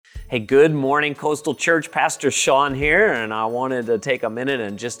Hey, good morning, Coastal Church. Pastor Sean here, and I wanted to take a minute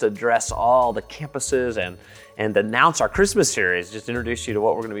and just address all the campuses and announce our Christmas series, just introduce you to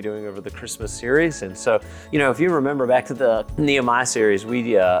what we're going to be doing over the Christmas series. And so, if you remember back to the Nehemiah series,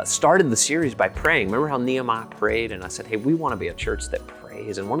 we started the series by praying. Remember how Nehemiah prayed? And I said, hey, we want to be a church that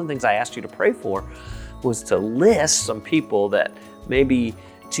prays. And one of the things I asked you to pray for was to list some people that maybe,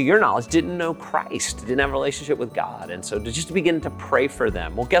 to your knowledge, didn't know Christ, didn't have a relationship with God. And so to begin to pray for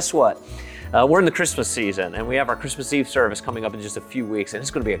them. Well, guess what? We're in the Christmas season, and we have our Christmas Eve service coming up in just a few weeks, and it's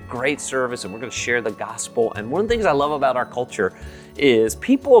going to be a great service, and we're going to share the gospel. And one of the things I love about our culture is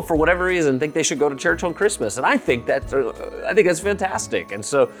people, for whatever reason, think they should go to church on Christmas, and I think that's fantastic. And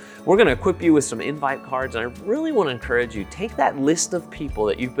so we're going to equip you with some invite cards, and I really want to encourage you, take that list of people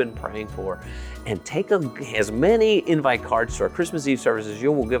that you've been praying for and take as many invite cards to our Christmas Eve service as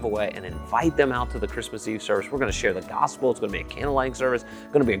you will give away and invite them out to the Christmas Eve service. We're going to share the gospel. It's going to be a candlelighting service.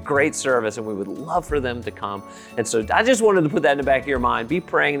 It's going to be a great service, and we would love for them to come. And so I just wanted to put that in the back of your mind. Be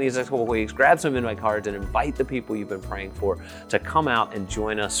praying in these next couple of weeks. Grab some invite cards and invite the people you've been praying for to come out and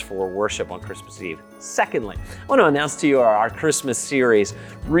join us for worship on Christmas Eve. Secondly, I want to announce to you our Christmas series.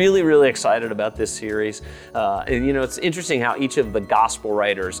 Really, really excited about this series. And it's interesting how each of the gospel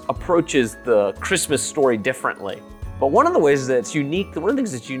writers approaches the Christmas story differently. But one of the ways that's unique, one of the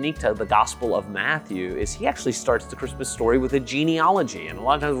things that's unique to the Gospel of Matthew is he actually starts the Christmas story with a genealogy. And a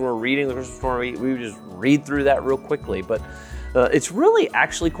lot of times when we're reading the Christmas story, we just read through that real quickly. But it's really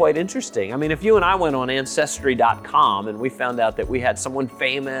actually quite interesting. I mean, if you and I went on Ancestry.com and we found out that we had someone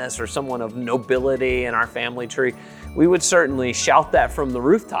famous or someone of nobility in our family tree, we would certainly shout that from the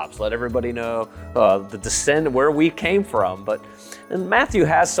rooftops, let everybody know the descent, where we came from. And Matthew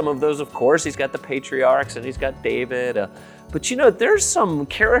has some of those, of course. He's got the patriarchs and he's got David. But there's some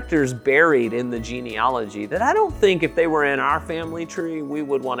characters buried in the genealogy that I don't think if they were in our family tree, we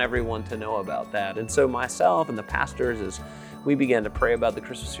would want everyone to know about that. And so myself and the pastors, as we began to pray about the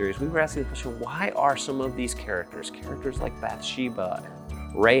Christmas series, we were asking the question, why are some of these characters like Bathsheba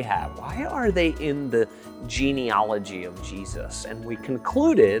and Rahab, why are they in the genealogy of Jesus? And we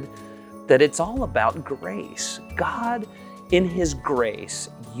concluded that it's all about grace. God, in His grace,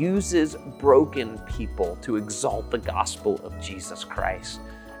 uses broken people to exalt the gospel of Jesus Christ.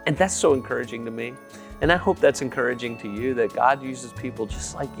 And that's so encouraging to me. And I hope that's encouraging to you, that God uses people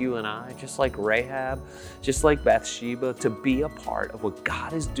just like you and I, just like Rahab, just like Bathsheba, to be a part of what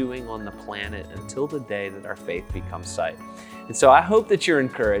God is doing on the planet until the day that our faith becomes sight. And so I hope that you're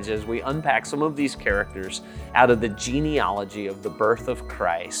encouraged as we unpack some of these characters out of the genealogy of the birth of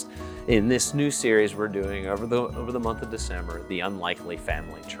Christ in this new series we're doing over the month of December, The Unlikely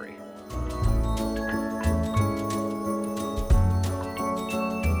Family Tree.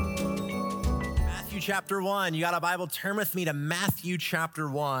 Chapter 1. You got a Bible? Turn with me to Matthew chapter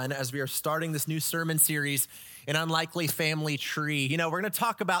 1 as we are starting this new sermon series, An Unlikely Family Tree. We're going to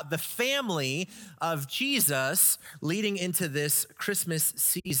talk about the family of Jesus leading into this Christmas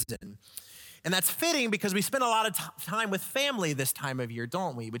season. And that's fitting because we spend a lot of time with family this time of year,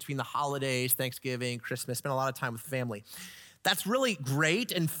 don't we? Between the holidays, Thanksgiving, Christmas, spend a lot of time with family. That's really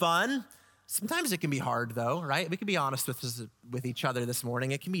great and fun. Sometimes it can be hard though, right? We can be honest with each other this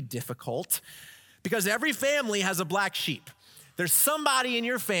morning. It can be difficult. Because every family has a black sheep. There's somebody in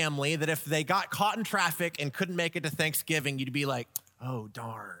your family that if they got caught in traffic and couldn't make it to Thanksgiving, you'd be like, oh,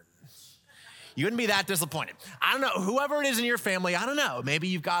 darn. You wouldn't be that disappointed. I don't know, whoever it is in your family, I don't know. Maybe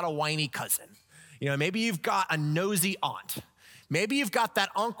you've got a whiny cousin. Maybe you've got a nosy aunt. Maybe you've got that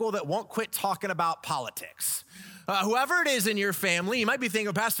uncle that won't quit talking about politics. Whoever it is in your family, you might be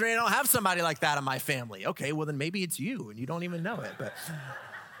thinking, Pastor, I don't have somebody like that in my family. Okay, well then maybe it's you and you don't even know it.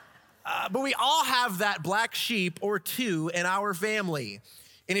 But we all have that black sheep or two in our family.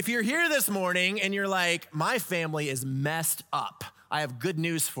 And if you're here this morning and you're like, my family is messed up, I have good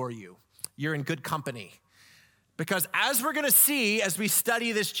news for you. You're in good company. Because as we're going to see as we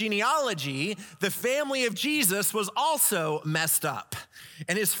study this genealogy, the family of Jesus was also messed up.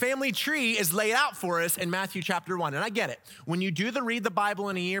 And his family tree is laid out for us in Matthew chapter 1. And I get it. When you do the read the Bible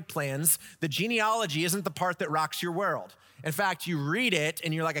in a year plans, the genealogy isn't the part that rocks your world. In fact, you read it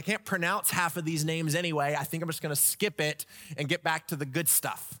and you're like, I can't pronounce half of these names anyway. I think I'm just going to skip it and get back to the good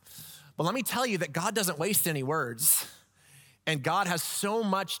stuff. But let me tell you that God doesn't waste any words. And God has so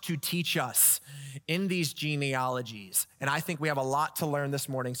much to teach us in these genealogies. And I think we have a lot to learn this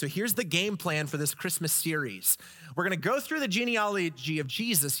morning. So here's the game plan for this Christmas series. We're going to go through the genealogy of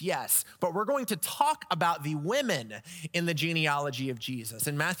Jesus, yes, but we're going to talk about the women in the genealogy of Jesus.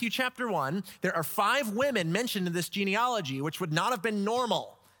 In Matthew chapter 1, there are 5 women mentioned in this genealogy, which would not have been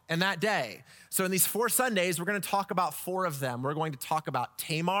normal and that day. So in these 4 Sundays, we're going to talk about 4 of them. We're going to talk about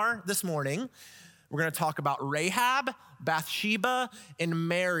Tamar this morning. We're going to talk about Rahab, Bathsheba, and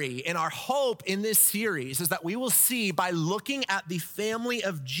Mary. And our hope in this series is that we will see, by looking at the family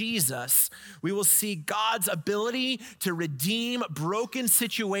of Jesus, we will see God's ability to redeem broken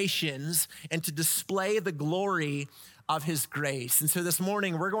situations and to display the glory of his grace. And so this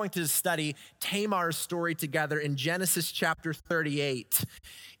morning, we're going to study Tamar's story together in Genesis chapter 38.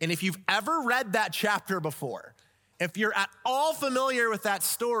 And if you've ever read that chapter before, if you're at all familiar with that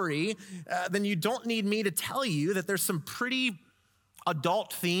story, then you don't need me to tell you that there's some pretty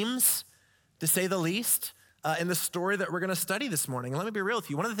adult themes, to say the least, in the story that we're going to study this morning. And let me be real with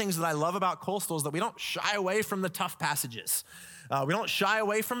you. One of the things that I love about Coastal is that we don't shy away from the tough passages. We don't shy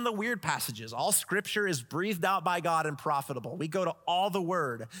away from the weird passages. All scripture is breathed out by God and profitable. We go to all the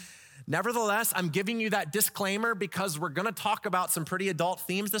word. Nevertheless, I'm giving you that disclaimer because we're going to talk about some pretty adult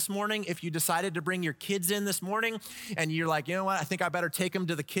themes this morning. If you decided to bring your kids in this morning and you're like, you know what, I think I better take them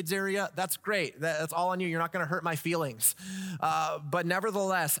to the kids area, that's great. That's all on you. You're not going to hurt my feelings. But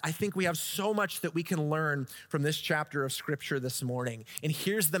nevertheless, I think we have so much that we can learn from this chapter of scripture this morning. And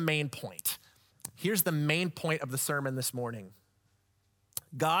here's the main point. Here's the main point of the sermon this morning.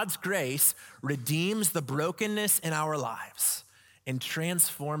 God's grace redeems the brokenness in our lives and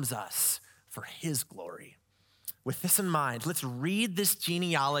transforms us for his glory. With this in mind, let's read this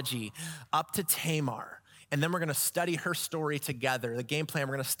genealogy up to Tamar, and then we're gonna study her story together. The game plan,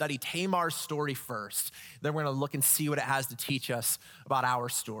 we're gonna study Tamar's story first. Then we're gonna look and see what it has to teach us about our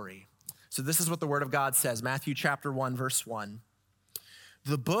story. So this is what the word of God says, Matthew chapter 1, verse 1.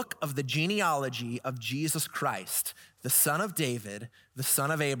 The book of the genealogy of Jesus Christ, the son of David, the son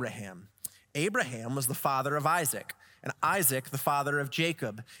of Abraham. Abraham was the father of Isaac, and Isaac the father of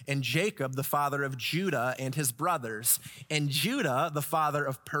Jacob, and Jacob the father of Judah and his brothers, and Judah the father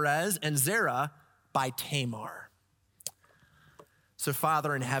of Perez and Zerah by Tamar. So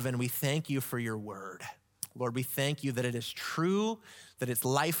Father in heaven, we thank you for your word. Lord, we thank you that it is true, that it's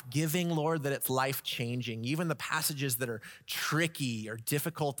life-giving, Lord, that it's life-changing. Even the passages that are tricky or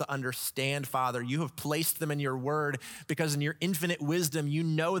difficult to understand, Father, you have placed them in your word because in your infinite wisdom, you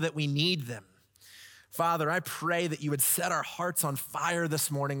know that we need them. Father, I pray that you would set our hearts on fire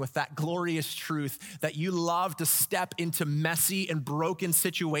this morning with that glorious truth that you love to step into messy and broken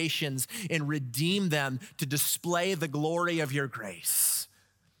situations and redeem them to display the glory of your grace.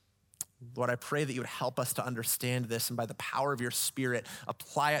 Lord, I pray that you would help us to understand this and by the power of your Spirit,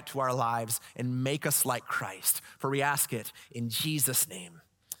 apply it to our lives and make us like Christ. For we ask it in Jesus' name.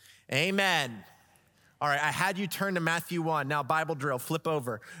 Amen. All right, I had you turn to Matthew 1. Now, Bible drill, flip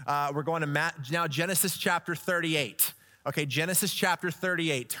over. We're going to now Genesis chapter 38. Okay, Genesis chapter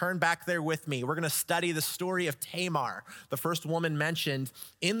 38. Turn back there with me. We're going to study the story of Tamar, the first woman mentioned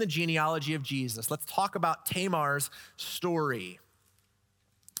in the genealogy of Jesus. Let's talk about Tamar's story.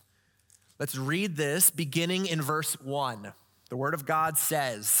 Let's read this beginning in verse 1. The word of God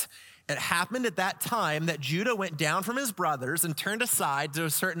says, "It happened at that time that Judah went down from his brothers and turned aside to a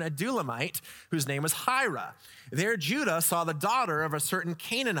certain Adulamite whose name was Hira. There Judah saw the daughter of a certain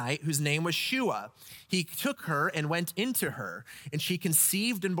Canaanite whose name was Shua. He took her and went into her, and she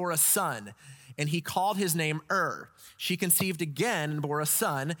conceived and bore a son, and he called his name She conceived again and bore a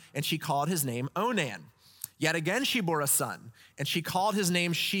son, and she called his name Onan. Yet again she bore a son, and she called his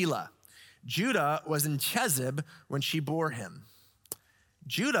name Shelah. Judah was in Chezib when she bore him.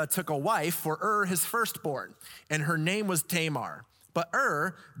 Judah took a wife for his firstborn, and her name was Tamar. But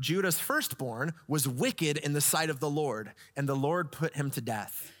Judah's firstborn, was wicked in the sight of the Lord, and the Lord put him to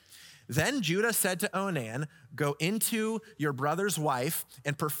death. Then Judah said to Onan, "Go into your brother's wife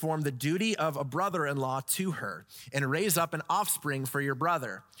and perform the duty of a brother-in-law to her, and raise up an offspring for your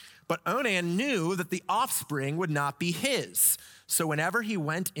brother." But Onan knew that the offspring would not be his. So whenever he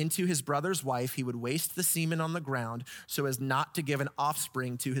went into his brother's wife, he would waste the semen on the ground so as not to give an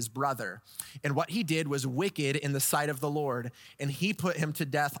offspring to his brother. And what he did was wicked in the sight of the Lord, and he put him to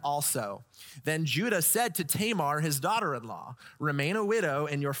death also. Then Judah said to Tamar, his daughter-in-law, "Remain a widow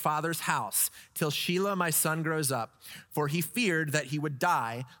in your father's house till Shelah my son grows up," for he feared that he would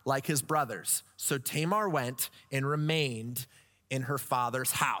die like his brothers. So Tamar went and remained in her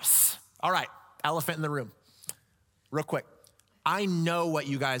father's house. All right, elephant in the room. Real quick. I know what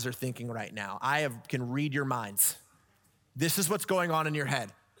you guys are thinking right now. Can read your minds. This is what's going on in your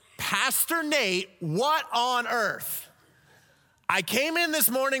head. Pastor Nate, what on earth? I came in this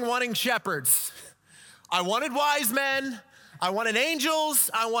morning wanting shepherds. I wanted wise men. I wanted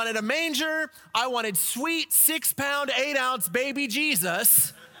angels. I wanted a manger. I wanted sweet 6-pound, 8-ounce baby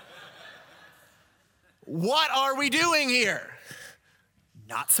Jesus. What are we doing here?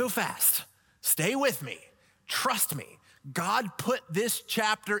 not so fast. Stay with me. Trust me. God put this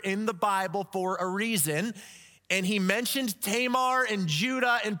chapter in the Bible for a reason, and he mentioned Tamar and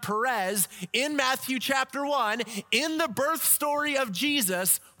Judah and Perez in Matthew chapter 1 in the birth story of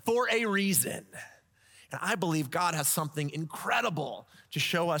Jesus for a reason. And I believe God has something incredible to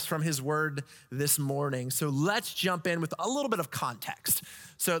show us from his word this morning. So let's jump in with a little bit of context.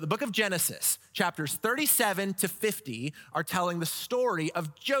 So the book of Genesis, chapters 37 to 50, are telling the story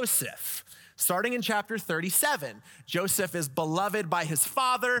of Joseph. Starting in chapter 37, Joseph is beloved by his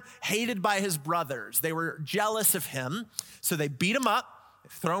father, hated by his brothers. They were jealous of him, so they beat him up, they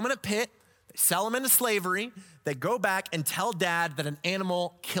throw him in a pit, they sell him into slavery, they go back and tell dad that an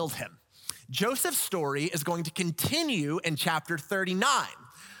animal killed him. Joseph's story is going to continue in chapter 39.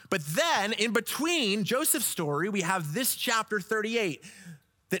 But then in between Joseph's story, we have this chapter 38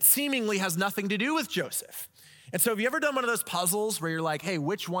 that seemingly has nothing to do with Joseph. And so have you ever done one of those puzzles where you're like, hey,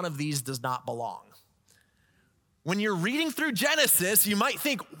 which one of these does not belong? When you're reading through Genesis, you might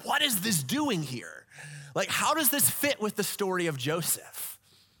think, what is this doing here? Like, how does this fit with the story of Joseph?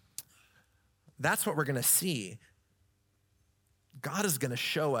 That's what we're gonna see. God is gonna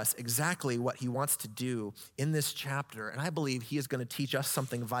show us exactly what he wants to do in this chapter, and I believe he is gonna teach us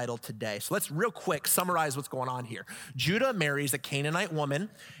something vital today. So let's real quick summarize what's going on here. Judah marries a Canaanite woman.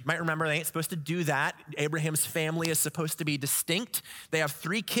 You might remember they ain't supposed to do that. Abraham's family is supposed to be distinct. They have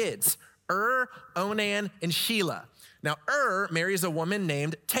 3 kids, Onan, and Shelah. Now, marries a woman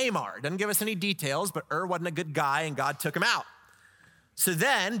named Tamar. Doesn't give us any details, but wasn't a good guy, and God took him out. So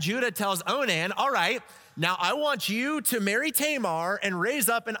then Judah tells Onan, all right, now I want you to marry Tamar and raise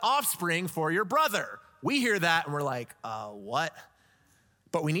up an offspring for your brother. We hear that and we're like, what?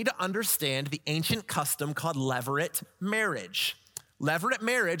 But we need to understand the ancient custom called levirate marriage. Levirate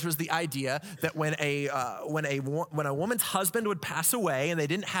marriage was the idea that when a woman's husband would pass away and they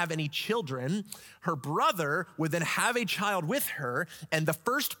didn't have any children, her brother would then have a child with her, and the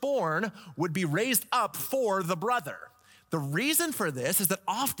firstborn would be raised up for the brother. The reason for this is that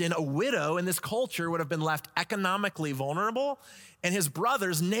often a widow in this culture would have been left economically vulnerable, and his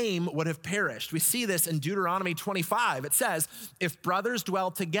brother's name would have perished. We see this in Deuteronomy 25. It says, if brothers dwell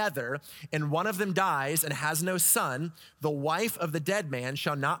together and one of them dies and has no son, the wife of the dead man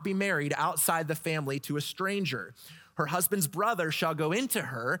shall not be married outside the family to a stranger. Her husband's brother shall go into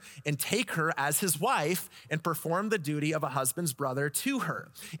her and take her as his wife and perform the duty of a husband's brother to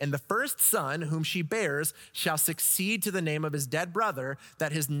her. And the first son whom she bears shall succeed to the name of his dead brother,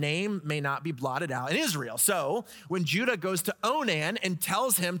 that his name may not be blotted out in Israel. So when Judah goes to Onan and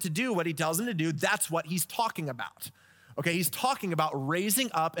tells him to do what he tells him to do, that's what he's talking about. Okay, he's talking about raising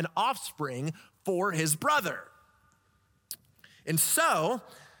up an offspring for his brother. And so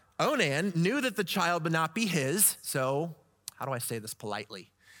Onan knew that the child would not be his, so how do I say this politely?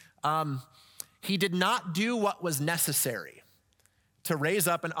 He did not do what was necessary to raise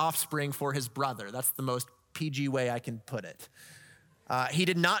up an offspring for his brother. That's the most PG way I can put it. He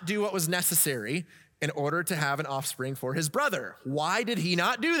did not do what was necessary in order to have an offspring for his brother. Why did he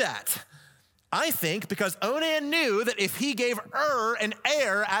not do that? I think because Onan knew that if he gave an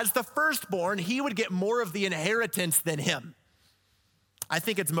heir as the firstborn, he would get more of the inheritance than him. I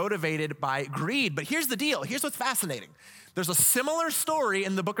think it's motivated by greed, but here's the deal. Here's what's fascinating. There's a similar story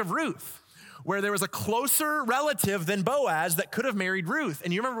in the book of Ruth where there was a closer relative than Boaz that could have married Ruth.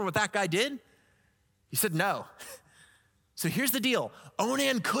 And you remember what that guy did? He said no. So here's the deal.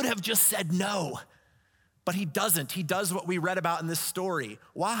 Onan could have just said no, but he doesn't. He does what we read about in this story.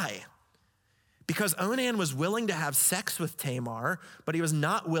 Why? Because Onan was willing to have sex with Tamar, but he was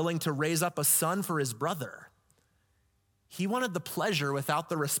not willing to raise up a son for his brother. He wanted the pleasure without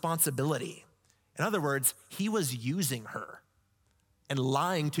the responsibility. In other words, he was using her and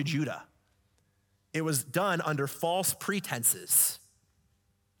lying to Judah. It was done under false pretenses.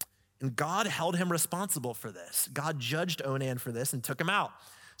 And God held him responsible for this. God judged Onan for this and took him out.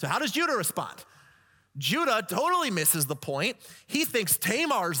 So how does Judah respond? Judah totally misses the point. He thinks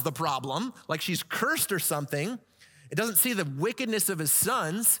Tamar's the problem, like she's cursed or something. It doesn't see the wickedness of his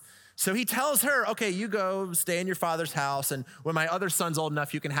sons. So he tells her, okay, you go stay in your father's house, and when my other son's old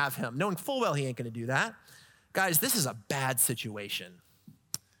enough, you can have him, knowing full well he ain't gonna do that. Guys, this is a bad situation.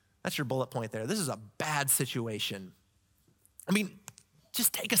 That's your bullet point there. This is a bad situation. I mean,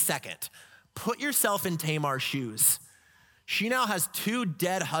 just take a second. Put yourself in Tamar's shoes. She now has 2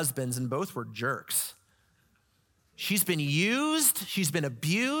 dead husbands, and both were jerks. She's been used, she's been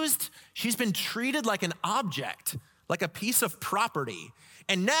abused, she's been treated like an object, like a piece of property.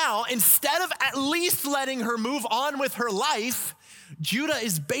 And now, instead of at least letting her move on with her life, Judah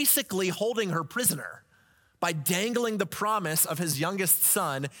is basically holding her prisoner, by dangling the promise of his youngest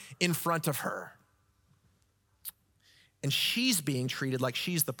son in front of her. And she's being treated like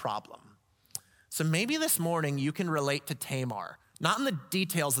she's the problem. So maybe this morning you can relate to Tamar. Not in the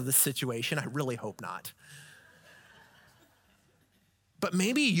details of the situation, I really hope not. But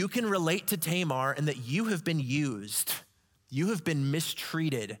maybe you can relate to Tamar in that you have been used. You have been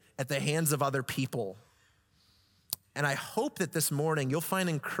mistreated at the hands of other people. And I hope that this morning you'll find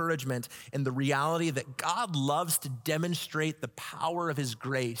encouragement in the reality that God loves to demonstrate the power of his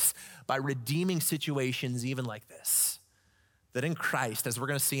grace by redeeming situations even like this. That in Christ, as we're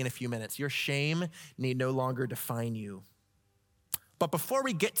gonna see in a few minutes, your shame need no longer define you. But before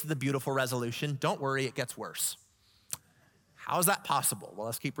we get to the beautiful resolution, don't worry, it gets worse. How is that possible? Well,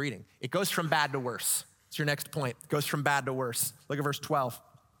 let's keep reading. It goes from bad to worse. It's your next point. It goes from bad to worse. Look at verse 12.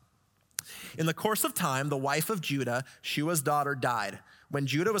 In the course of time, the wife of Judah, Shua's daughter, died. When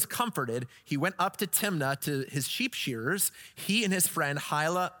Judah was comforted, he went up to Timnah to his sheep shearers, he and his friend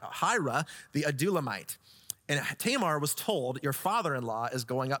Hira the Adulamite. And Tamar was told, your father-in-law is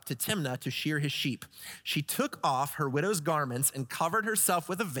going up to Timnah to shear his sheep. She took off her widow's garments and covered herself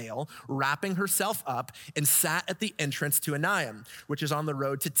with a veil, wrapping herself up, and sat at the entrance to Anaim, which is on the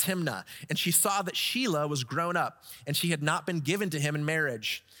road to Timnah. And she saw that Shelah was grown up, and she had not been given to him in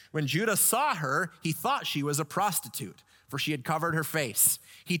marriage. When Judah saw her, he thought she was a prostitute, for she had covered her face.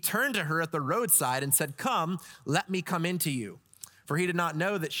 He turned to her at the roadside and said, come, let me come into you. For he did not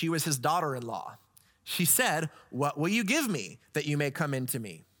know that she was his daughter-in-law. She said, what will you give me that you may come into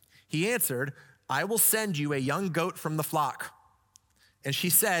me? He answered, I will send you a young goat from the flock. And she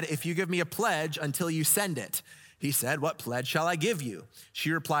said, if you give me a pledge until you send it. He said, what pledge shall I give you?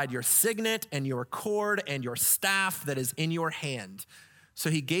 She replied, your signet and your cord and your staff that is in your hand. So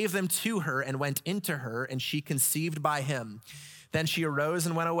he gave them to her and went into her, and she conceived by him. Then she arose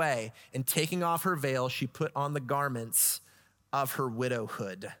and went away, and taking off her veil, she put on the garments of her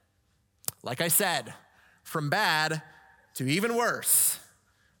widowhood. Like I said, from bad to even worse.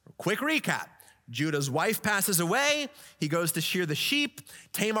 Quick recap. Judah's wife passes away. He goes to shear the sheep.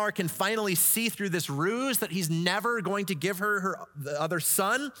 Tamar can finally see through this ruse that he's never going to give her the other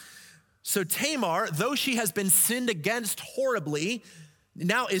son. So Tamar, though she has been sinned against horribly,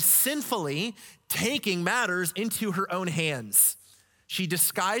 now is sinfully taking matters into her own hands. She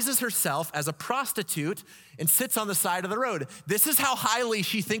disguises herself as a prostitute and sits on the side of the road. This is how highly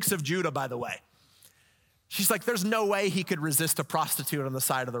she thinks of Judah, by the way. She's like, there's no way he could resist a prostitute on the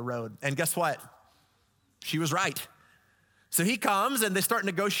side of the road. And guess what? She was right. So he comes and they start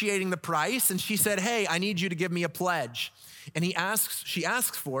negotiating the price, and she said, hey, I need you to give me a pledge. And she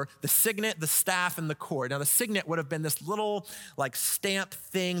asks for the signet, the staff, and the cord. Now the signet would have been this little like stamp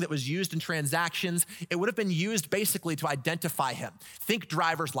thing that was used in transactions. It would have been used basically to identify him. Think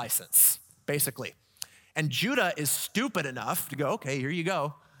driver's license, basically. And Judah is stupid enough to go, okay, here you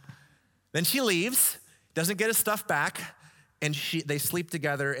go. Then she leaves, doesn't get his stuff back, and they sleep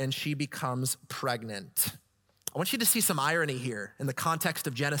together and she becomes pregnant. I want you to see some irony here in the context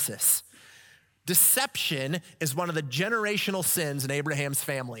of Genesis. Deception is one of the generational sins in Abraham's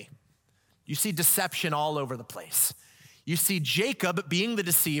family. You see deception all over the place. You see Jacob being the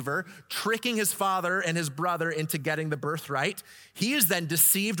deceiver, tricking his father and his brother into getting the birthright. He is then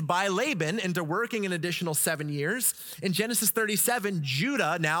deceived by Laban into working an additional 7 years. In Genesis 37,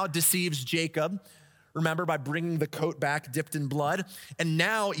 Judah now deceives Jacob, remember, by bringing the coat back dipped in blood. And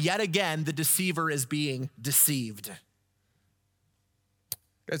now, yet again, the deceiver is being deceived.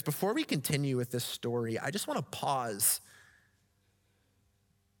 Guys, before we continue with this story, I just want to pause.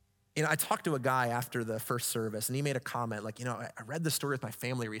 I talked to a guy after the first service, and he made a comment like, I read this story with my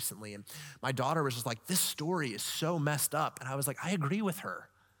family recently, and my daughter was just like, this story is so messed up. And I was like, I agree with her.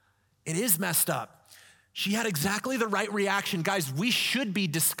 It is messed up. She had exactly the right reaction. Guys, we should be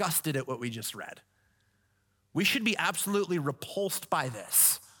disgusted at what we just read. We should be absolutely repulsed by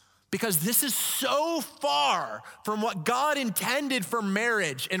this, because this is so far from what God intended for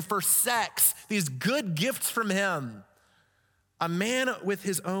marriage and for sex, these good gifts from him. A man with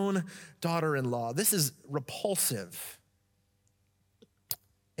his own daughter-in-law. This is repulsive.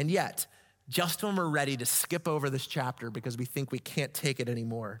 And yet, just when we're ready to skip over this chapter because we think we can't take it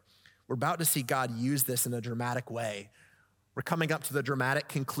anymore, we're about to see God use this in a dramatic way. We're coming up to the dramatic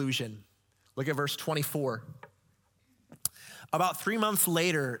conclusion. Look at verse 24. About 3 months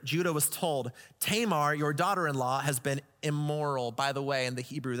later, Judah was told, Tamar, your daughter-in-law, has been immoral. By the way, in the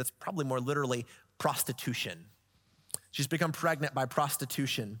Hebrew, that's probably more literally prostitution. She's become pregnant by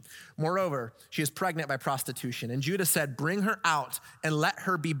prostitution. Moreover, she is pregnant by prostitution. And Judah said, bring her out and let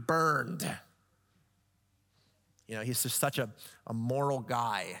her be burned. He's just such a moral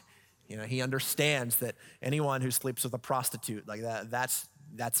guy. He understands that anyone who sleeps with a prostitute, like that's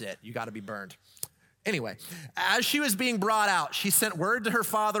it. You got to be burned. Anyway, as she was being brought out, she sent word to her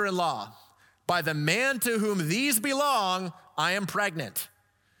father-in-law, by the man to whom these belong, I am pregnant.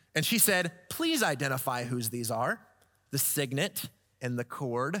 And she said, please identify whose these are, the signet and the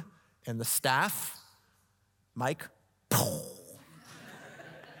cord and the staff. Mike.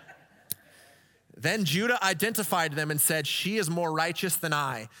 Then Judah identified them and said, she is more righteous than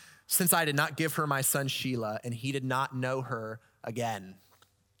I, since I did not give her my son Shelah, and he did not know her again.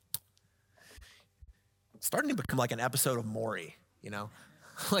 It's starting to become like an episode of Maury,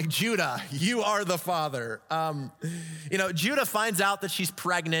 Like, Judah, you are the father. Judah finds out that she's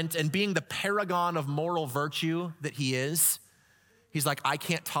pregnant, and being the paragon of moral virtue that he is, he's like, I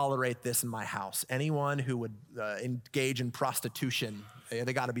can't tolerate this in my house. Anyone who would engage in prostitution,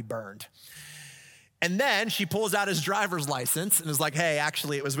 they got to be burned. And then she pulls out his driver's license and is like, hey,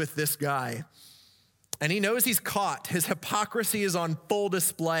 actually, it was with this guy. And he knows he's caught. His hypocrisy is on full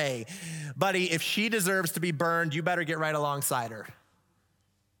display. Buddy, if she deserves to be burned, you better get right alongside her.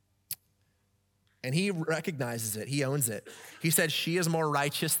 And he recognizes it. He owns it. He said, she is more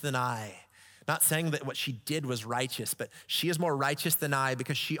righteous than I. Not saying that what she did was righteous, but she is more righteous than I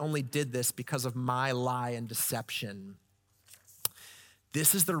because she only did this because of my lie and deception.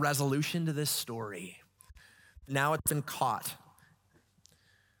 This is the resolution to this story. Now it's been caught.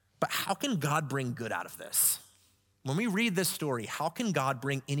 But how can God bring good out of this? When we read this story, how can God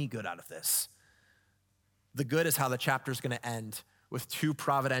bring any good out of this? The good is how the chapter is going to end, with two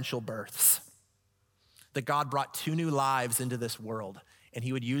providential births. That God brought two new lives into this world, and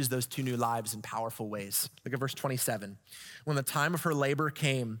he would use those two new lives in powerful ways. Look at verse 27. When the time of her labor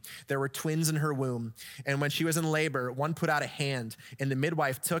came, there were twins in her womb. And when she was in labor, one put out a hand, and the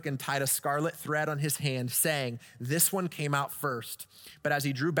midwife took and tied a scarlet thread on his hand, saying, this one came out first. But as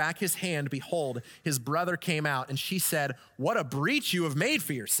he drew back his hand, behold, his brother came out, and she said, what a breach you have made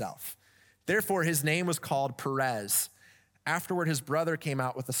for yourself. Therefore his name was called Perez. Afterward, his brother came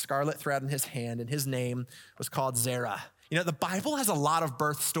out with a scarlet thread in his hand, and his name was called Zerah. The Bible has a lot of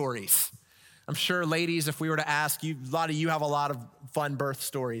birth stories. I'm sure, ladies, if we were to ask you, a lot of you have a lot of fun birth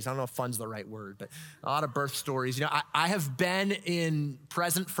stories. I don't know if fun's the right word, but a lot of birth stories. I have been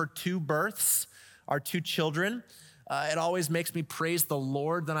present for two births, our two children. It always makes me praise the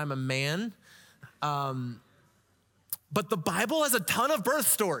Lord that I'm a man. But the Bible has a ton of birth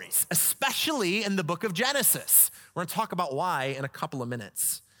stories, especially in the book of Genesis. We're gonna talk about why in a couple of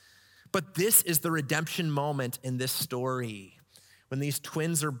minutes. But this is the redemption moment in this story. When these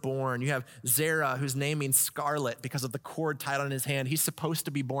twins are born, you have Zerah, whose name means scarlet because of the cord tied on his hand. He's supposed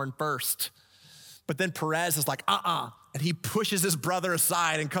to be born first. But then Perez is like, and he pushes his brother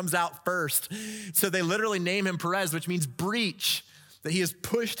aside and comes out first. So they literally name him Perez, which means breach, that he has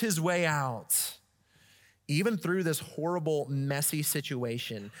pushed his way out. Even through this horrible, messy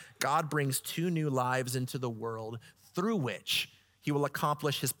situation, God brings two new lives into the world through which he will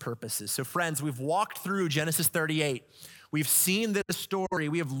accomplish his purposes. So friends, we've walked through Genesis 38. We've seen this story.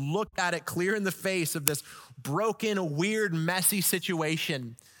 We have looked at it clear in the face of this broken, weird, messy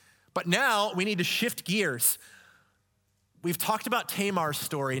situation. But now we need to shift gears. We've talked about Tamar's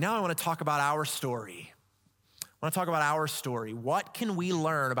story. Now I want to talk about our story. I want to talk about our story. What can we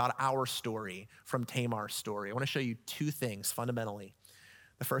learn about our story from Tamar's story? I want to show you two things fundamentally.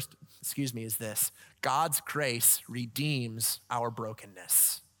 The first, is this. God's grace redeems our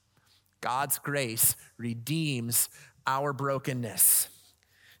brokenness. God's grace redeems our brokenness.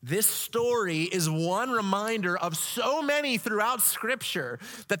 This story is one reminder of so many throughout Scripture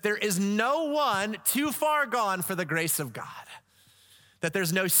that there is no one too far gone for the grace of God. That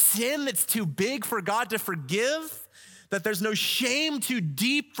there's no sin that's too big for God to forgive, that there's no shame too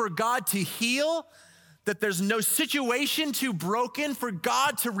deep for God to heal, that there's no situation too broken for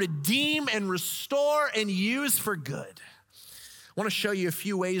God to redeem and restore and use for good. I want to show you a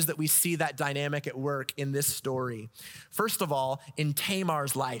few ways that we see that dynamic at work in this story. First of all, in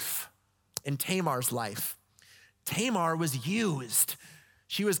Tamar's life. Tamar was used.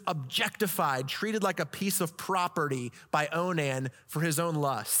 She was objectified, treated like a piece of property by Onan for his own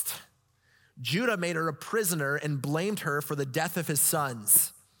lust. Judah made her a prisoner and blamed her for the death of his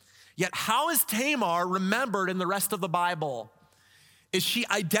sons. Yet how is Tamar remembered in the rest of the Bible? Is she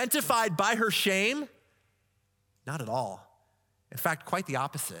identified by her shame? Not at all. In fact, quite the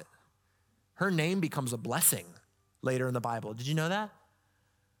opposite. Her name becomes a blessing later in the Bible. Did you know that?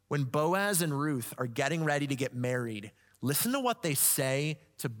 When Boaz and Ruth are getting ready to get married, listen to what they say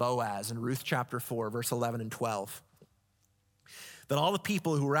to Boaz in Ruth chapter 4, verse 11 and 12. That all the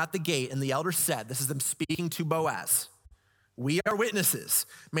people who were at the gate and the elders said, this is them speaking to Boaz, We are witnesses.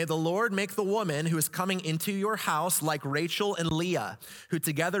 May the Lord make the woman who is coming into your house like Rachel and Leah, who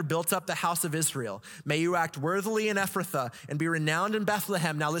together built up the house of Israel. May you act worthily in Ephrathah and be renowned in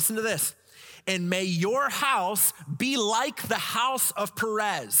Bethlehem. Now listen to this. And may your house be like the house of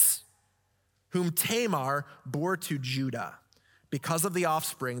Perez, whom Tamar bore to Judah. Because of the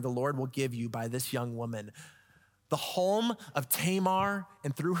offspring the Lord will give you by this young woman. The home of Tamar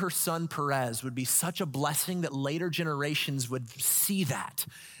and through her son Perez would be such a blessing that later generations would see that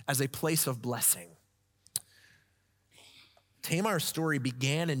as a place of blessing. Tamar's story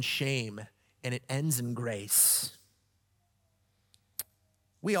began in shame and it ends in grace.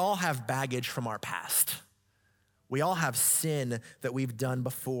 We all have baggage from our past. We all have sin that we've done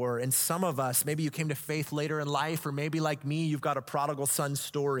before. And some of us, maybe you came to faith later in life, or maybe like me, you've got a prodigal son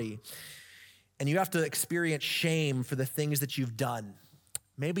story. And you have to experience shame for the things that you've done.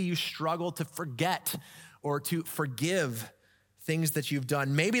 Maybe you struggle to forget or to forgive things that you've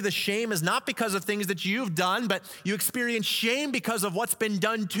done. Maybe the shame is not because of things that you've done, but you experience shame because of what's been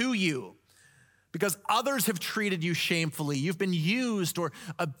done to you. Because others have treated you shamefully. You've been used or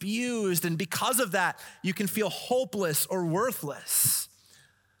abused, and because of that, you can feel hopeless or worthless.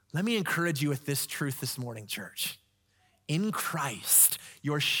 Let me encourage you with this truth this morning, church. In Christ,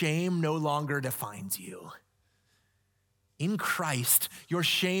 your shame no longer defines you. In Christ, your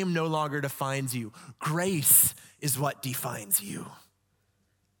shame no longer defines you. Grace is what defines you.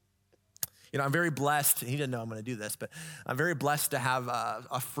 You know, I'm very blessed. He didn't know I'm going to do this, but I'm very blessed to have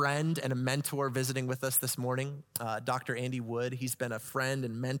a friend and a mentor visiting with us this morning, Dr. Andy Wood. He's been a friend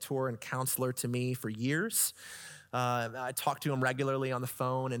and mentor and counselor to me for years. I talk to him regularly on the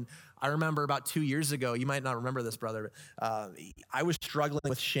phone, and I remember about 2 years ago, you might not remember this, brother, but I was struggling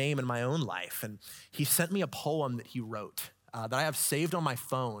with shame in my own life, and he sent me a poem that he wrote that I have saved on my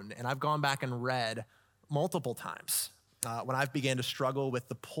phone, and I've gone back and read multiple times when I've began to struggle with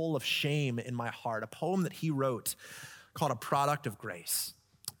the pull of shame in my heart, a poem that he wrote called A Product of Grace.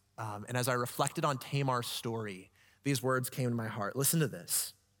 And as I reflected on Tamar's story, these words came to my heart. Listen to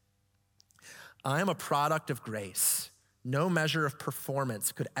this. I am a product of grace. No measure of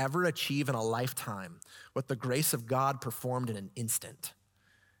performance could ever achieve in a lifetime what the grace of God performed in an instant.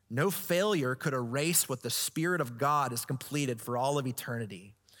 No failure could erase what the Spirit of God has completed for all of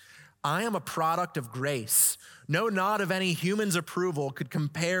eternity. I am a product of grace. No nod of any human's approval could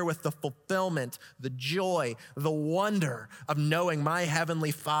compare with the fulfillment, the joy, the wonder of knowing my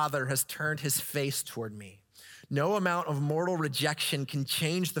heavenly Father has turned his face toward me. No amount of mortal rejection can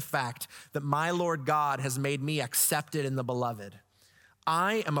change the fact that my Lord God has made me accepted in the beloved.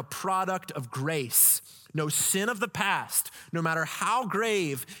 I am a product of grace. No sin of the past, no matter how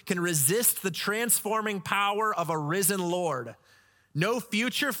grave, can resist the transforming power of a risen Lord. No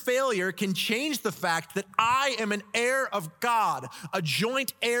future failure can change the fact that I am an heir of God, a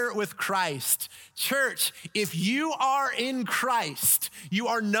joint heir with Christ. Church, if you are in Christ, you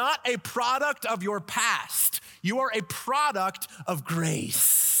are not a product of your past. You are a product of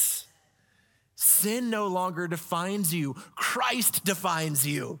grace. Sin no longer defines you. Christ defines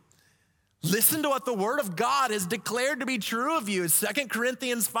you. Listen to what the word of God has declared to be true of you. It's 2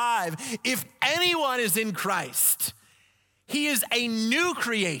 Corinthians 5. If anyone is in Christ, he is a new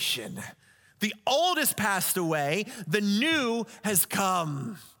creation. The old has passed away. The new has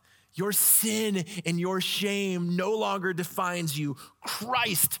come. Your sin and your shame no longer defines you.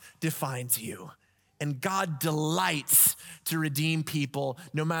 Christ defines you. And God delights to redeem people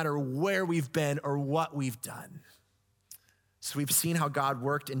no matter where we've been or what we've done. So we've seen how God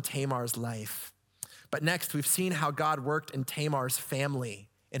worked in Tamar's life. But next, we've seen how God worked in Tamar's family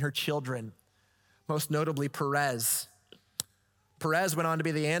and her children, most notably Perez. Perez went on to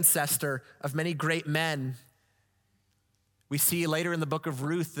be the ancestor of many great men. We see later in the book of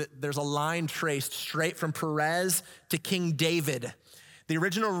Ruth that there's a line traced straight from Perez to King David. The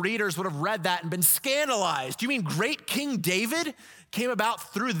original readers would have read that and been scandalized. You mean great King David came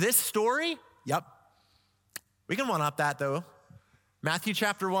about through this story? Yep. We can one-up that though. Matthew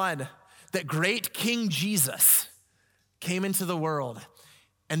chapter 1, that great King Jesus came into the world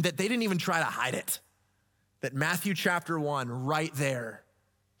and that they didn't even try to hide it. That Matthew chapter 1, right there,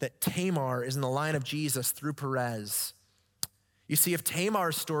 that Tamar is in the line of Jesus through Perez. You see, if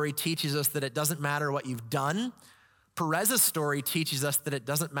Tamar's story teaches us that it doesn't matter what you've done, Perez's story teaches us that it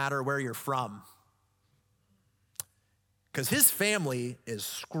doesn't matter where you're from. Because his family is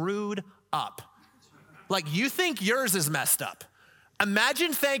screwed up. Like you think yours is messed up.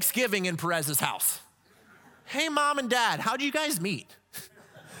 Imagine Thanksgiving in Perez's house. Hey, mom and dad, how'd you guys meet?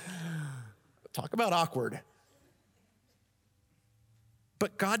 Talk about awkward.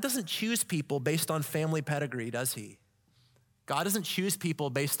 But God doesn't choose people based on family pedigree, does he? God doesn't choose people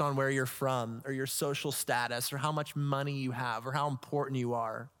based on where you're from or your social status or how much money you have or how important you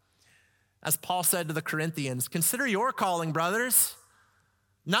are. As Paul said to the Corinthians, consider your calling, brothers.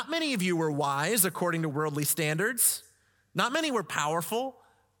 Not many of you were wise according to worldly standards. Not many were powerful.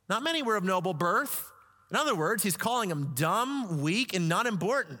 Not many were of noble birth. In other words, he's calling them dumb, weak, and not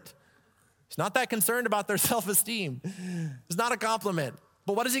important. He's not that concerned about their self-esteem. It's not a compliment.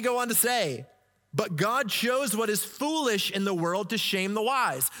 But what does he go on to say? But God chose what is foolish in the world to shame the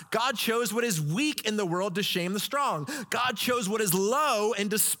wise. God chose what is weak in the world to shame the strong. God chose what is low and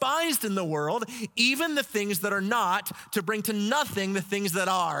despised in the world, even the things that are not, to bring to nothing the things that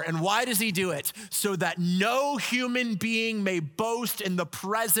are. And why does he do it? So that no human being may boast in the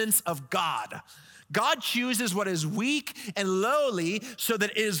presence of God. God chooses what is weak and lowly so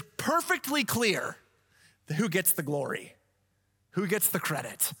that it is perfectly clear who gets the glory, who gets the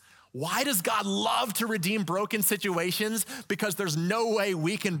credit. Why does God love to redeem broken situations? Because there's no way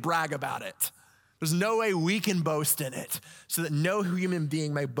we can brag about it. There's no way we can boast in it, so that no human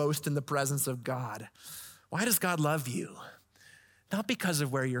being may boast in the presence of God. Why does God love you? Not because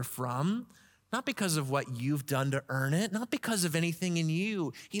of where you're from, not because of what you've done to earn it, not because of anything in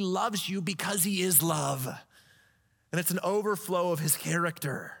you. He loves you because he is love. And it's an overflow of his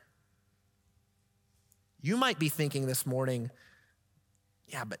character. You might be thinking this morning,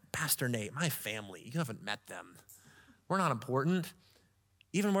 yeah, but Pastor Nate, my family, you haven't met them. We're not important.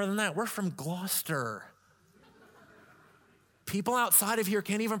 Even more than that, we're from Gloucester. People outside of here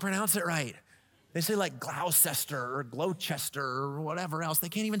can't even pronounce it right. They say like Gloucester or Gloucester or whatever else. They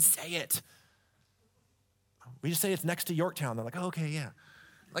can't even say it. We just say it's next to Yorktown. They're like, oh, okay, yeah.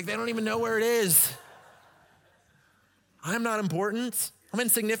 Like they don't even know where it is. I'm not important. I'm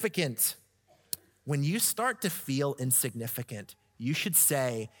insignificant. When you start to feel insignificant, you should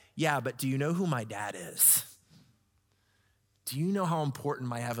say, yeah, but do you know who my dad is? Do you know how important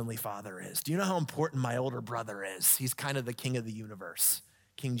my heavenly Father is? Do you know how important my older brother is? He's kind of the king of the universe,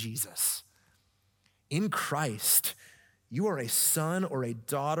 King Jesus. In Christ, you are a son or a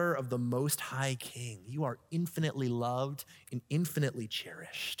daughter of the Most High King. You are infinitely loved and infinitely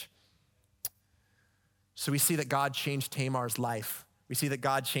cherished. So we see that God changed Tamar's life. We see that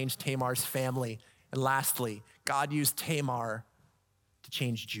God changed Tamar's family. And lastly, God used Tamar to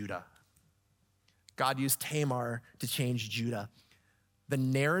change Judah. God used Tamar to change Judah. The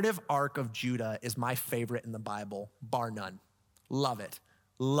narrative arc of Judah is my favorite in the Bible, bar none. Love it.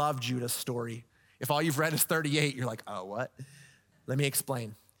 Love Judah's story. If all you've read is 38, you're like, oh, what? Let me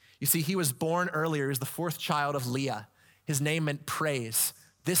explain. You see, he was born earlier. He was the fourth child of Leah. His name meant praise.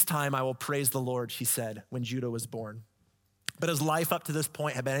 This time I will praise the Lord, she said, when Judah was born. But his life up to this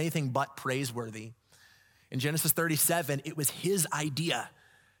point had been anything but praiseworthy. In Genesis 37, it was his idea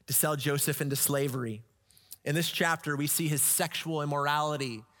to sell Joseph into slavery. In this chapter, we see his sexual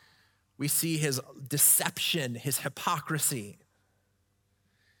immorality. We see his deception, his hypocrisy.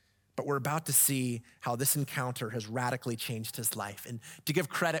 But we're about to see how this encounter has radically changed his life. And to give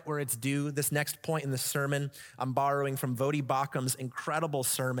credit where it's due, this next point in the sermon, I'm borrowing from Vodi Bakkum's incredible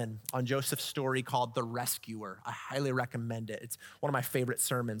sermon on Joseph's story called The Rescuer. I highly recommend it. It's one of my favorite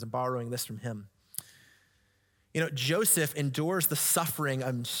sermons. I'm borrowing this from him. You know, Joseph endures the suffering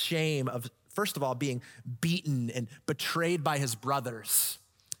and shame of, first of all, being beaten and betrayed by his brothers.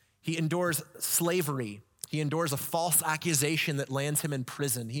 He endures slavery. He endures a false accusation that lands him in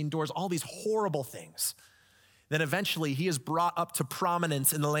prison. He endures all these horrible things. Then eventually he is brought up to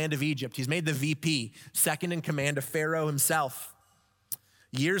prominence in the land of Egypt. He's made the VP, second in command of Pharaoh himself.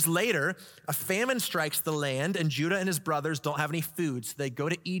 Years later, a famine strikes the land and Judah and his brothers don't have any food. So they go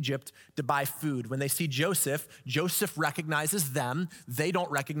to Egypt to buy food. When they see Joseph, Joseph recognizes them. They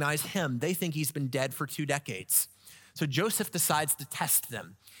don't recognize him. They think he's been dead for 2 decades. So Joseph decides to test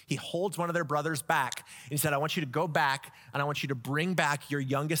them. He holds one of their brothers back and he said, I want you to go back and I want you to bring back your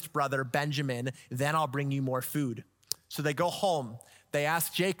youngest brother, Benjamin. Then I'll bring you more food. So they go home. They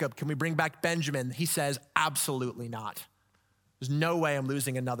ask Jacob, can we bring back Benjamin? He says, absolutely not. There's no way I'm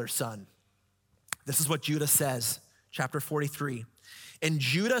losing another son. This is what Judah says, chapter 43. And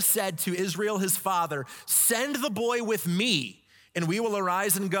Judah said to Israel, his father, send the boy with me, and we will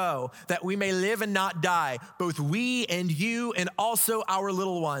arise and go, that we may live and not die, both we and you and also our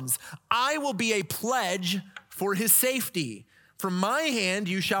little ones. I will be a pledge for his safety. From my hand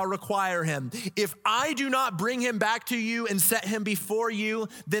you shall require him. If I do not bring him back to you and set him before you,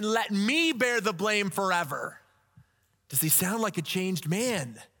 then let me bear the blame forever. Does he sound like a changed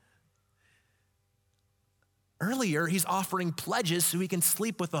man? Earlier, he's offering pledges so he can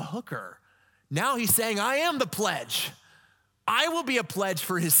sleep with a hooker. Now he's saying, I am the pledge. I will be a pledge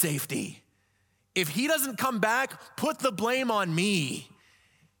for his safety. If he doesn't come back, put the blame on me.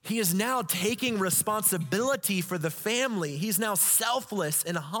 He is now taking responsibility for the family. He's now selfless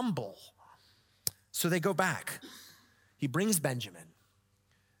and humble. So they go back. He brings Benjamin.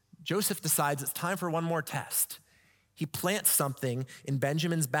 Joseph decides it's time for one more test. He plants something in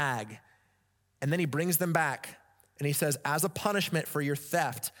Benjamin's bag, and then he brings them back. And he says, as a punishment for your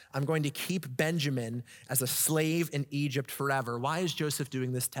theft, I'm going to keep Benjamin as a slave in Egypt forever. Why is Joseph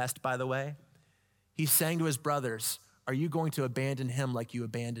doing this test, by the way? He's saying to his brothers, are you going to abandon him like you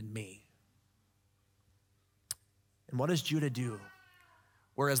abandoned me? And what does Judah do?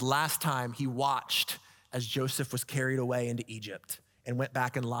 Whereas last time he watched as Joseph was carried away into Egypt and went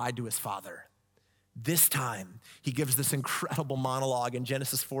back and lied to his father. This time, he gives this incredible monologue in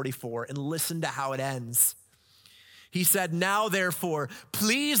Genesis 44, and listen to how it ends. He said, now therefore,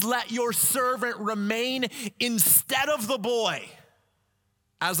 please let your servant remain instead of the boy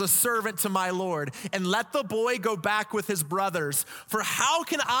as a servant to my Lord, and let the boy go back with his brothers. For how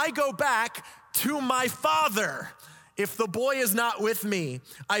can I go back to my father if the boy is not with me?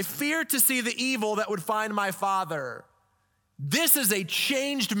 I fear to see the evil that would find my father. This is a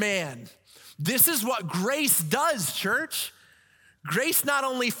changed man. This is what grace does, church. Grace not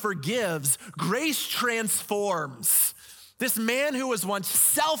only forgives, grace transforms. This man who was once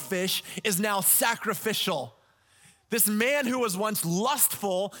selfish is now sacrificial. This man who was once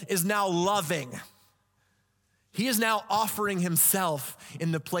lustful is now loving. He is now offering himself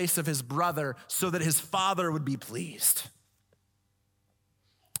in the place of his brother so that his father would be pleased.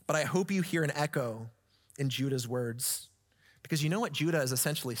 But I hope you hear an echo in Judah's words, because you know what Judah is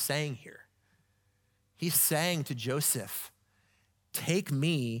essentially saying here? He's saying to Joseph, take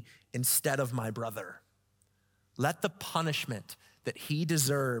me instead of my brother. Let the punishment that he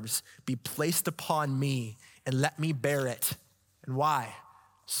deserves be placed upon me, and let me bear it. And why?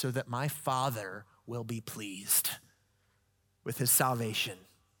 So that my father will be pleased with his salvation.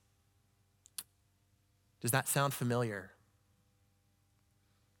 Does that sound familiar?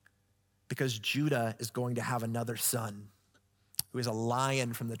 Because Judah is going to have another son who is a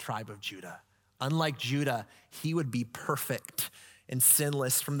lion from the tribe of Judah. Unlike Judah, he would be perfect and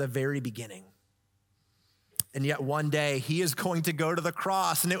sinless from the very beginning. And yet one day he is going to go to the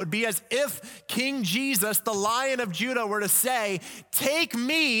cross, and it would be as if King Jesus, the Lion of Judah, were to say, take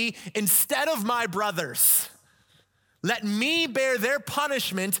me instead of my brothers. Let me bear their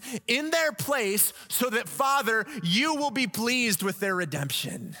punishment in their place so that, Father, you will be pleased with their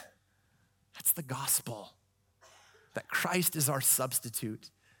redemption. That's the gospel, that Christ is our substitute,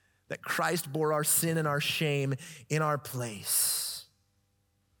 that Christ bore our sin and our shame in our place.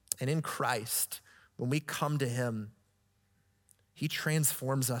 And in Christ, when we come to him, he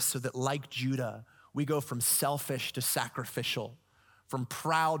transforms us so that, like Judah, we go from selfish to sacrificial, from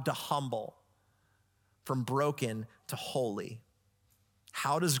proud to humble, from broken to holy.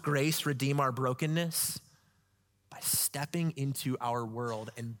 How does grace redeem our brokenness? By stepping into our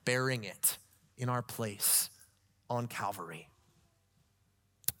world and bearing it in our place on Calvary.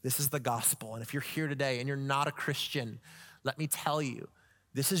 This is the gospel. And if you're here today and you're not a Christian, let me tell you,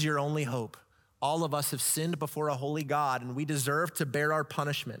 this is your only hope. All of us have sinned before a holy God, and we deserve to bear our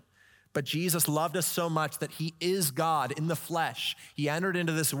punishment. But Jesus loved us so much that he is God in the flesh. He entered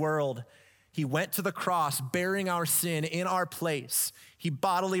into this world. He went to the cross, bearing our sin in our place. He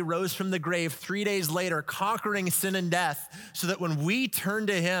bodily rose from the grave 3 days later, conquering sin and death, so that when we turn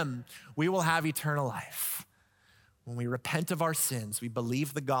to him, we will have eternal life. When we repent of our sins, we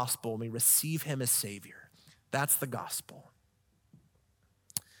believe the gospel, and we receive him as Savior. That's the gospel.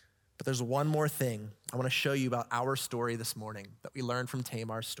 But there's one more thing I want to show you about our story this morning that we learned from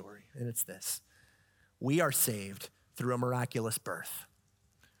Tamar's story, and it's this. We are saved through a miraculous birth.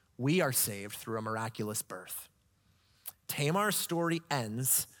 We are saved through a miraculous birth. Tamar's story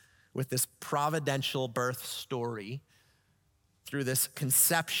ends with this providential birth story through this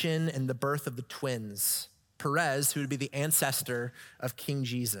conception and the birth of the twins, Perez, who would be the ancestor of King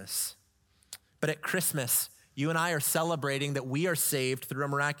Jesus. But at Christmas, you and I are celebrating that we are saved through a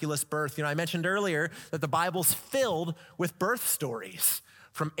miraculous birth. You know, I mentioned earlier that the Bible's filled with birth stories,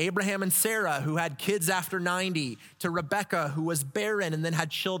 from Abraham and Sarah, who had kids after 90, to Rebecca, who was barren and then had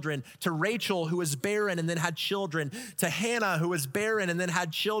children, to Rachel, who was barren and then had children, to Hannah, who was barren and then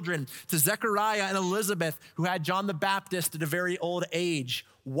had children, to Zechariah and Elizabeth, who had John the Baptist at a very old age.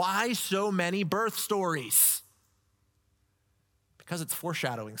 Why so many birth stories? Because it's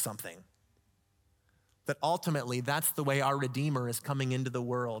foreshadowing something. That ultimately, that's the way our Redeemer is coming into the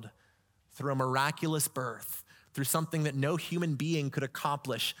world, through a miraculous birth, through something that no human being could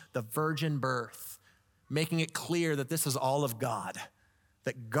accomplish, the virgin birth, making it clear that this is all of God,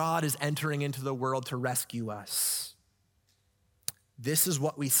 that God is entering into the world to rescue us. This is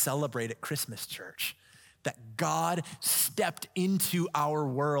what we celebrate at Christmas, church, that God stepped into our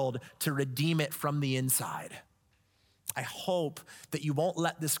world to redeem it from the inside. I hope that you won't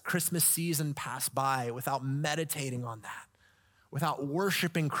let this Christmas season pass by without meditating on that, without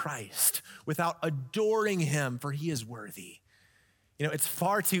worshiping Christ, without adoring him, for he is worthy. You know, it's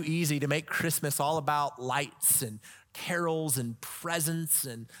far too easy to make Christmas all about lights and carols and presents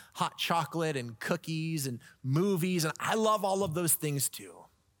and hot chocolate and cookies and movies, and I love all of those things too.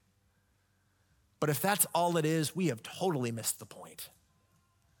 But if that's all it is, we have totally missed the point.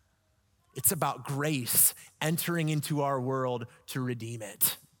 It's about grace entering into our world to redeem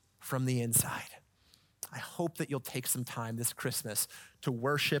it from the inside. I hope that you'll take some time this Christmas to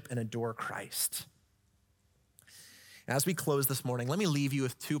worship and adore Christ. As we close this morning, let me leave you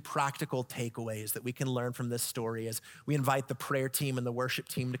with two practical takeaways that we can learn from this story as we invite the prayer team and the worship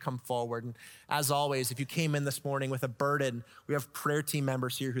team to come forward. And as always, if you came in this morning with a burden, we have prayer team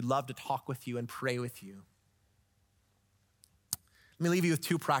members here who'd love to talk with you and pray with you. Let me leave you with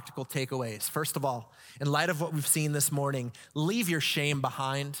two practical takeaways. First of all, in light of what we've seen this morning, leave your shame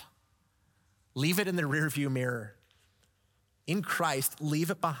behind. Leave it in the rearview mirror. In Christ, leave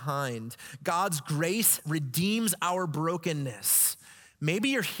it behind. God's grace redeems our brokenness. Maybe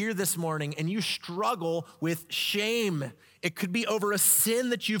you're here this morning and you struggle with shame. It could be over a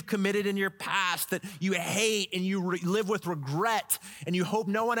sin that you've committed in your past that you hate and you live with regret and you hope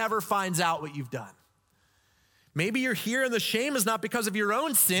no one ever finds out what you've done. Maybe you're here and the shame is not because of your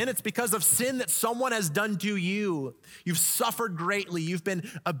own sin, it's because of sin that someone has done to you. You've suffered greatly, you've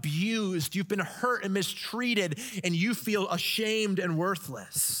been abused, you've been hurt and mistreated, and you feel ashamed and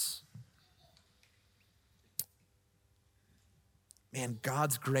worthless. Man,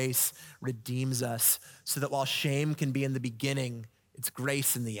 God's grace redeems us so that while shame can be in the beginning, it's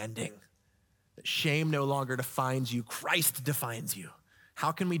grace in the ending. That shame no longer defines you, Christ defines you.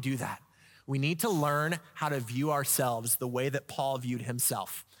 How can we do that? We need to learn how to view ourselves the way that Paul viewed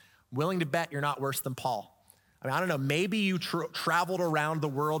himself. I'm willing to bet you're not worse than Paul. I don't know, maybe you traveled around the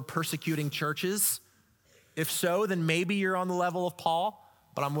world persecuting churches. If so, then maybe you're on the level of Paul,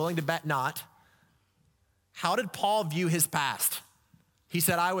 but I'm willing to bet not. How did Paul view his past? He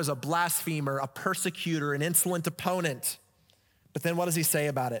said, I was a blasphemer, a persecutor, an insolent opponent. But then what does he say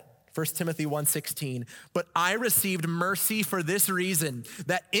about it? 1 Timothy 1:16, but I received mercy for this reason,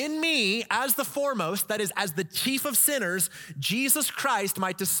 that in me, as the foremost, that is, as the chief of sinners, Jesus Christ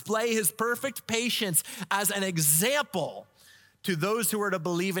might display his perfect patience as an example to those who are to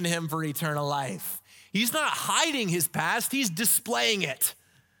believe in him for eternal life. He's not hiding his past, he's displaying it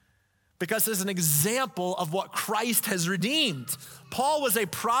because it's an example of what Christ has redeemed. Paul was a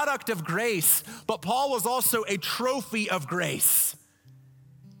product of grace, but Paul was also a trophy of grace.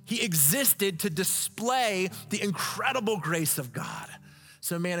 He existed to display the incredible grace of God.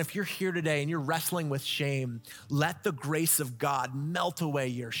 So man, if you're here today and you're wrestling with shame, let the grace of God melt away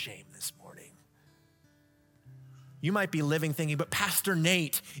your shame this morning. You might be living thinking, but Pastor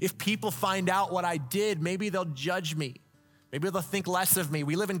Nate, if people find out what I did, maybe they'll judge me. Maybe they'll think less of me.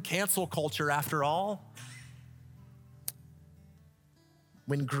 We live in cancel culture after all.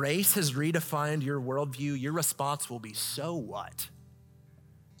 When grace has redefined your worldview, your response will be, so what?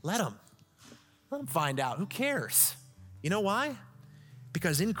 Let them find out. Who cares? You know why?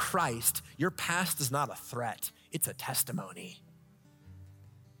 Because in Christ, your past is not a threat, it's a testimony.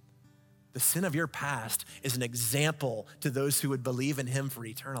 The sin of your past is an example to those who would believe in him for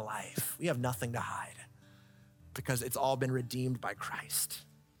eternal life. We have nothing to hide because it's all been redeemed by Christ.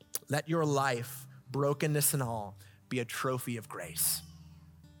 Let your life, brokenness and all, be a trophy of grace.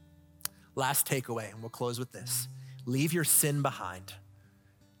 Last takeaway, and we'll close with this. Leave your sin behind.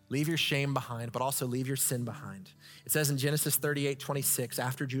 Leave your shame behind, but also leave your sin behind. It says in Genesis 38:26,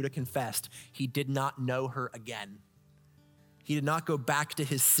 after Judah confessed, he did not know her again. He did not go back to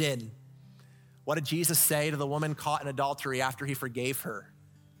his sin. What did Jesus say to the woman caught in adultery after he forgave her?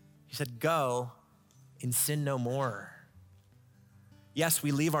 He said, go and sin no more. Yes,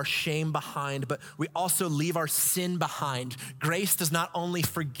 we leave our shame behind, but we also leave our sin behind. Grace does not only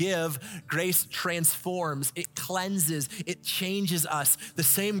forgive, grace transforms, it cleanses, it changes us. The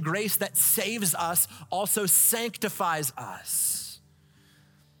same grace that saves us also sanctifies us.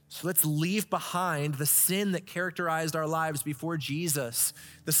 So let's leave behind the sin that characterized our lives before Jesus.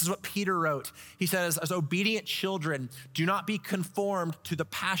 This is what Peter wrote. He says, as obedient children, do not be conformed to the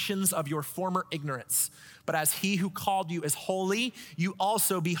passions of your former ignorance, but as he who called you is holy, you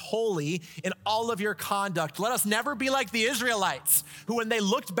also be holy in all of your conduct. Let us never be like the Israelites, who when they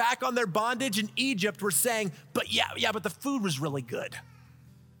looked back on their bondage in Egypt were saying, but the food was really good.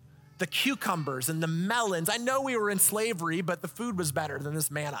 the cucumbers and the melons. I know we were in slavery, but the food was better than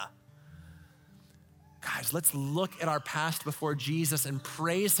this manna. Guys, let's look at our past before Jesus and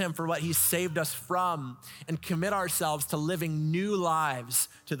praise him for what he saved us from and commit ourselves to living new lives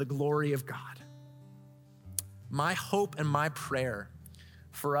to the glory of God. My hope and my prayer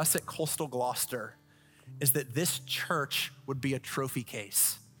for us at Coastal Gloucester is that this church would be a trophy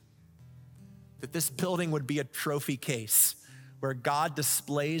case, that this building would be a trophy case where God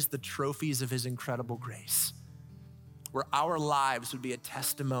displays the trophies of his incredible grace, where our lives would be a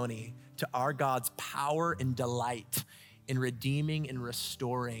testimony to our God's power and delight in redeeming and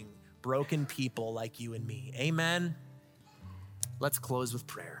restoring broken people like you and me. Amen. Let's close with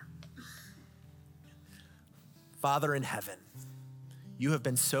prayer. Father in heaven, you have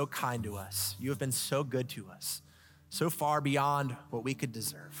been so kind to us. You have been so good to us, so far beyond what we could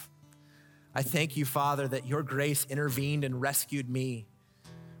deserve. I thank you, Father, that your grace intervened and rescued me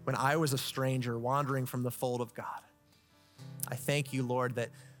when I was a stranger wandering from the fold of God. I thank you, Lord, that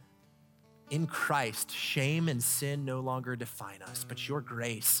in Christ, shame and sin no longer define us, but your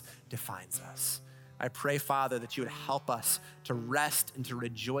grace defines us. I pray, Father, that you would help us to rest and to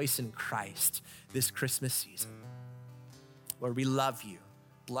rejoice in Christ this Christmas season. Lord, we love you.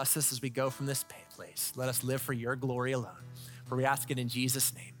 Bless us as we go from this place. Let us live for your glory alone. For we ask it in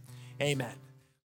Jesus' name. Amen.